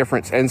making a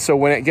difference. And so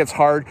when it gets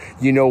hard,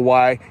 you know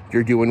why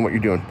you're doing what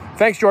you're doing.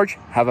 Thanks, George.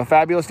 Have a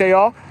fabulous day,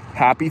 all.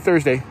 Happy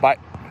Thursday. Bye.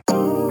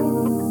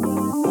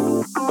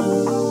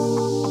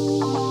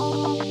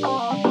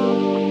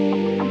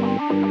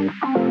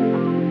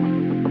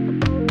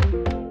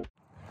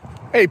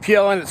 Hey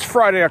PLN, it's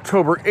Friday,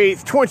 October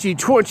 8th,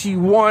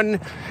 2021,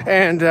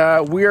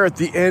 and we are at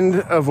the end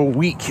of a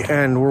week,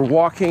 and we're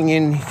walking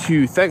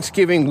into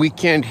Thanksgiving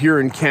weekend here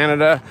in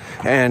Canada,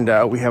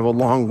 and we have a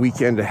long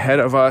weekend ahead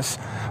of us.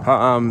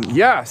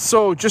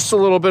 So just a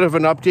little bit of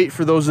an update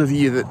for those of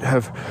you that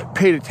have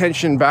paid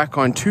attention back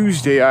on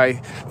Tuesday. I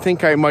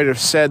think I might have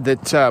said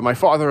that my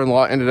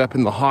father-in-law ended up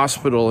in the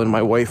hospital, and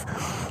my wife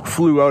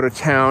flew out of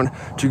town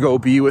to go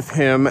be with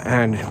him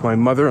and my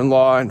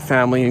mother-in-law and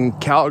family in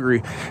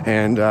Calgary.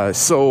 And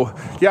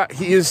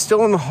he is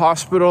still in the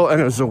hospital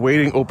and is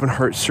awaiting open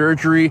heart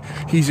surgery.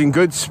 He's in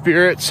good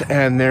spirits,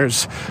 and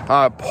there's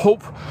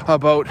hope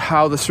about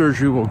how the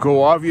surgery will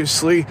go,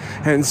 obviously.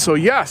 And so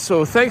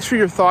thanks for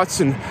your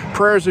thoughts and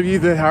prayers of you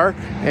that are,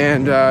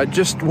 and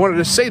just wanted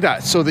to say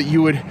that so that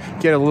you would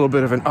get a little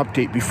bit of an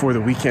update before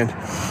the weekend.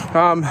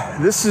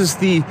 This is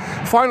the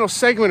final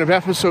segment of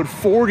episode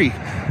 40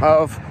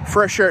 of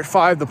Fresh Air at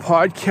 5, the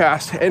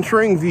podcast,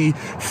 entering the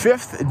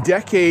 5th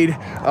decade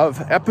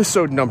of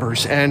episode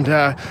numbers, and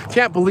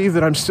can't believe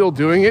that I'm still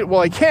doing it.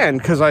 Well, I can,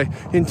 because I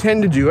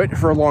intend to do it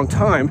for a long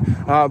time,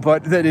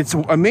 but that it's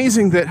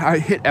amazing that I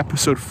hit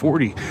episode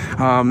 40.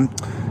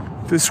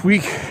 This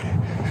week,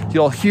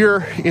 you'll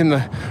hear in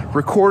the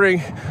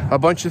recording a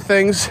bunch of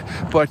things,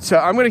 but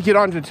I'm going to get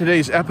on to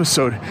today's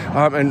episode,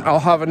 and I'll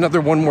have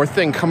one more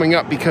thing coming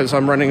up because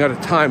I'm running out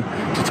of time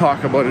to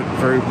talk about it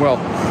very well.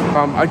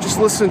 I just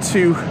listened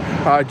to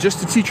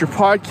Just a Teacher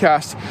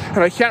podcast, and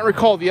I can't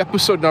recall the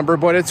episode number,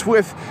 but it's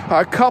with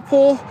a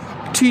couple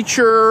two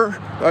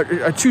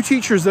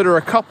teachers that are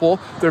a couple.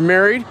 They're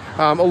married,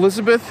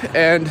 Elizabeth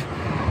and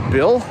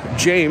Bill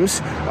James,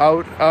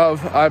 out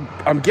of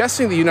I'm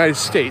guessing the United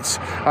States,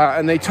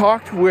 and they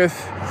talked with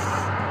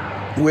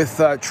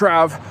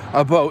Trav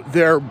about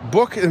their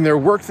book and their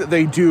work that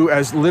they do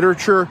as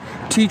literature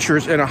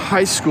teachers in a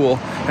high school,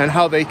 and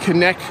how they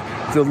connect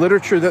the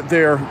literature that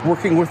they're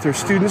working with their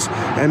students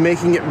and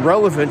making it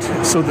relevant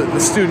so that the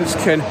students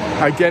can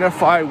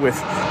identify with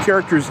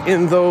characters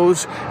in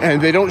those,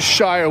 and they don't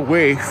shy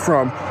away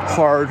from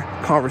hard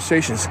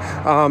conversations.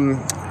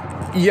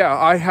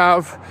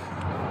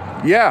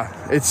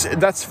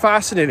 That's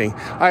fascinating.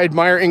 I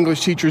admire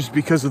English teachers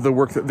because of the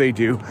work that they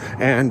do,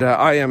 and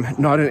I am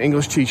not an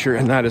English teacher,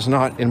 and that is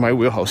not in my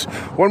wheelhouse.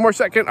 One more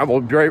second, I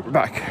will be right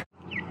back.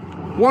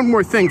 One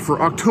more thing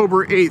for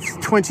October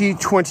 8th,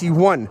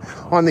 2021.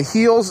 On the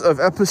heels of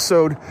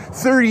episode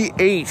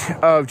 38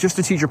 of Just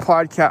a Teacher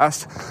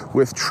podcast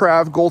with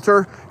Trav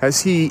Golter,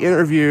 as he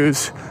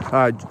interviews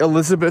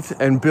Elizabeth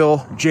and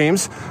Bill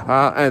James,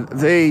 and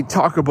they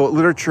talk about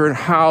literature and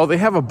how they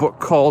have a book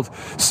called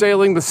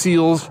Sailing the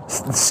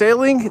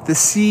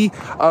Sea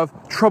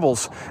of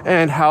Troubles,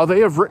 and how they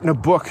have written a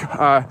book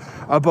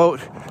about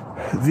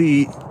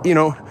the,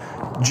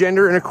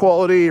 gender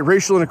inequality,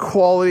 racial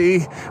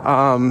inequality,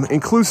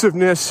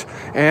 inclusiveness,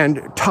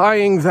 and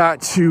tying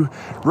that to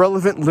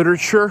relevant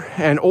literature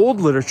and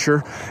old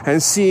literature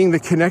and seeing the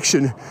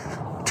connection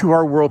to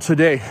our world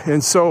today.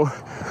 And so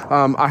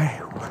I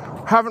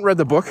haven't read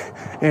the book,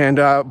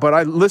 but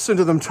I listened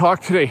to them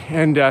talk today,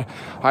 and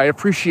I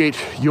appreciate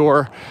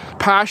your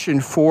passion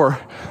for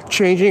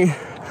changing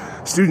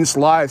students'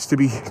 lives to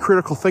be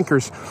critical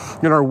thinkers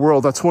in our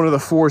world. That's one of the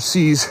 4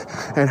 C's,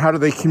 and how do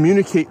they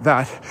communicate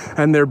that?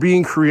 And they're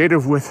being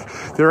creative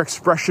with their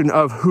expression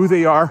of who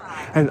they are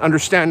and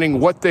understanding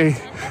what they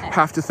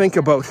have to think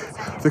about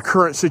the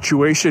current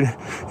situation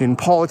in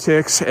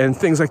politics and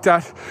things like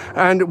that.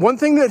 And one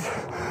thing that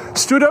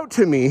stood out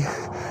to me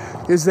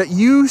is that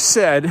you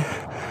said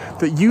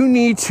that you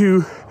need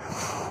to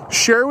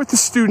share with the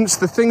students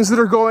the things that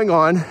are going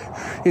on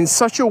in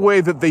such a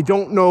way that they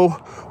don't know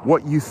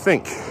what you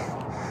think.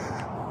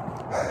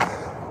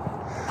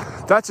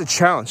 That's a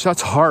challenge.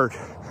 That's hard.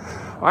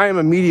 I am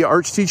a media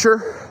arts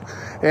teacher,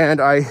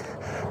 and I,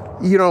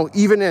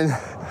 even in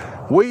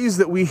ways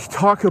that we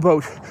talk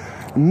about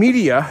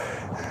media,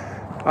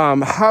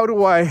 how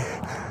do I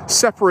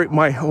separate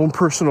my own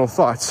personal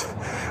thoughts?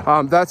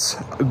 That's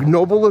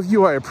noble of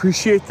you. I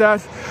appreciate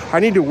that.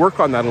 I need to work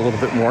on that a little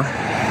bit more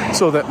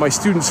so that my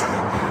students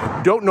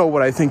don't know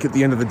what I think at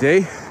the end of the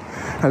day,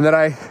 and that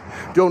I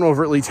don't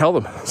overtly tell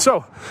them.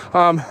 So,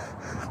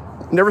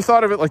 never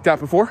thought of it like that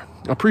before.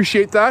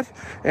 Appreciate that.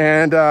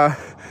 And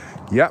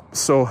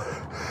so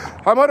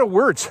I'm out of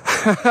words.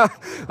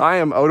 I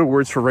am out of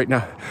words for right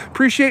now.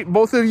 Appreciate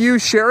both of you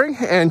sharing,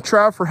 and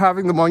Trav for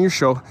having them on your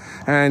show.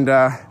 And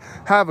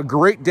have a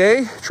great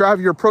day.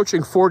 Trav, you're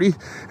approaching 40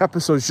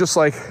 episodes just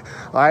like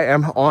I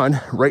am on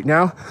right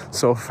now.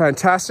 So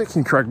fantastic,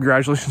 and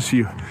congratulations to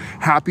you.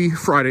 Happy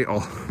Friday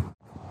all.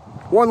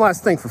 One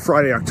last thing for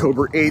Friday,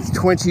 October 8th,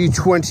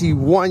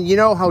 2021. You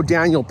know how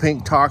Daniel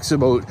Pink talks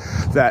about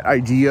that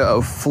idea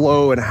of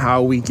flow and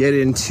how we get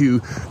into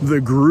the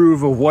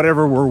groove of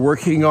whatever we're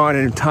working on,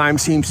 and time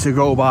seems to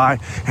go by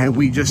and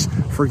we just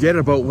forget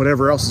about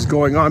whatever else is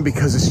going on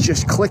because it's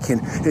just clicking,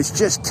 it's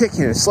just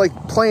ticking. It's like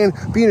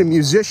being a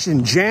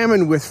musician,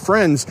 jamming with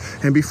friends,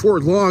 and before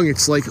long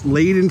it's like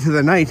late into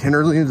the night and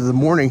early into the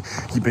morning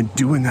you've been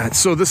doing that.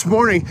 So this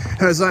morning,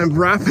 as I'm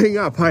wrapping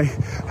up,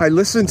 I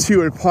listened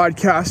to a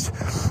podcast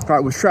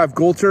with Trav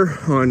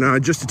Golter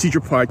on Just a Teacher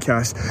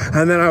podcast,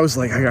 and then I was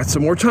like, I got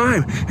some more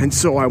time, and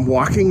so I'm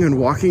walking,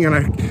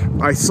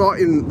 and I saw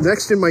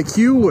next in my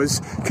queue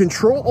was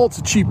Control Alt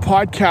Achieve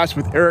podcast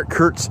with Eric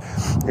Kurtz,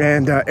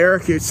 and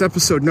Eric, it's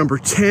episode number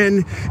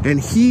 10,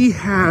 and he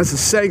has a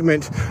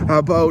segment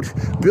about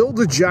build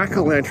a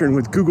jack-o'-lantern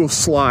with Google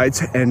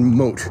Slides and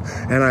Mote,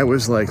 and I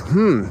was like,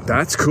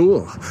 that's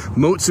cool.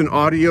 Mote's an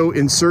audio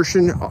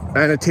insertion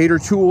annotator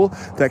tool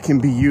that can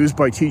be used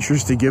by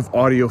teachers to give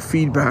audio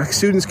feedback.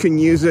 Students can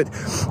use it,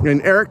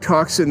 and Eric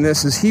talks in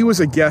this as he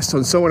was a guest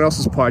on someone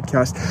else's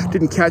podcast.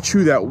 Didn't catch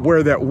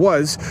where that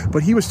was,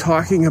 but he was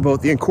talking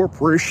about the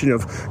incorporation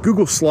of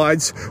Google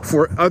Slides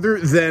for other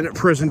than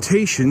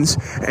presentations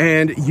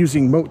and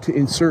using Mote to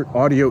insert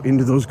audio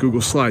into those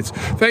Google Slides.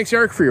 Thanks,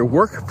 Eric, for your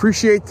work.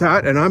 Appreciate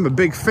that, and I'm a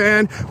big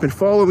fan. Been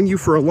following you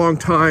for a long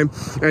time,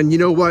 and you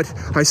know what?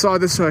 I saw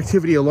this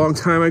activity a long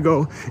time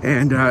ago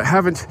and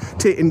haven't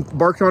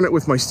embarked on it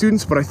with my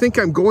students, but I think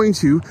I'm going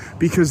to,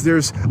 because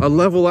there's a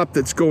level up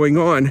that's going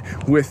on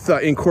with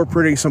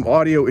incorporating some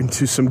audio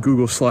into some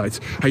Google Slides.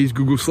 I use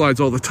Google Slides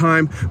all the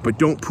time, but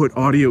don't put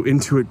audio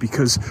into it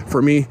because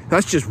for me,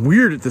 that's just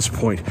weird at this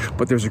point,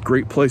 but there's a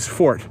great place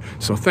for it.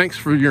 So thanks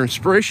for your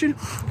inspiration,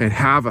 and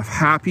have a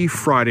happy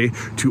Friday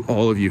to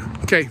all of you.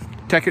 Okay,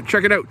 check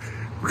it out.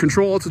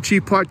 Control Alt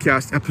Achieve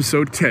podcast,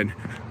 episode 10.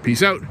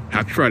 Peace out.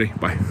 Happy Friday.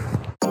 Bye.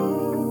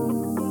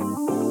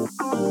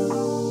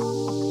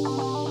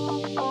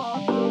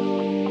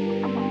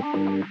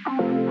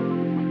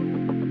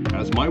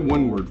 As my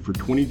one word for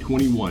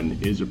 2021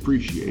 is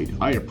appreciate,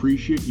 I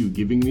appreciate you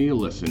giving me a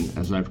listen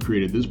as I've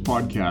created this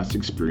podcast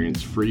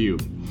experience for you.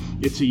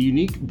 It's a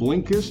unique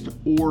Blinkist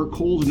or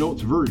Coles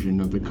Notes version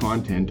of the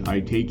content I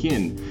take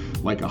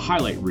in, like a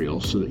highlight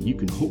reel, so that you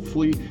can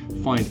hopefully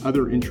find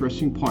other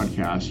interesting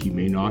podcasts you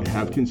may not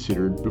have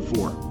considered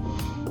before.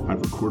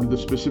 I've recorded the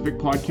specific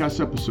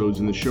podcast episodes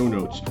in the show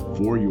notes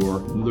for your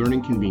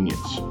learning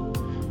convenience.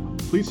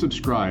 Please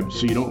subscribe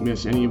so you don't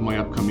miss any of my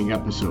upcoming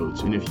episodes.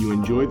 And if you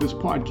enjoy this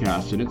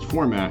podcast and its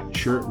format,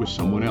 share it with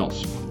someone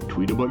else.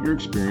 Tweet about your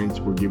experience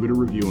or give it a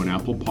review on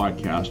Apple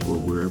Podcast or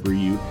wherever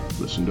you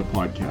listen to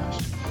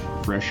podcasts.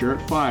 Fresh Air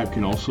at 5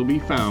 can also be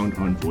found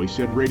on Voice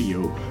Ed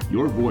Radio.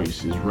 Your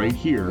voice is right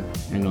here,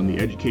 and on the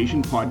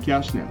Education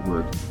Podcast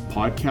Network,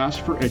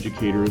 Podcasts for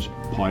Educators,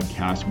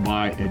 Podcasts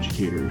by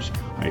Educators.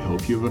 I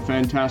hope you have a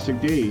fantastic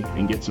day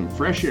and get some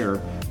fresh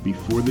air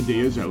before the day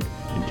is out,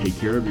 and take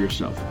care of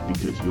yourself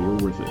because you're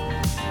worth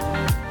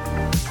it.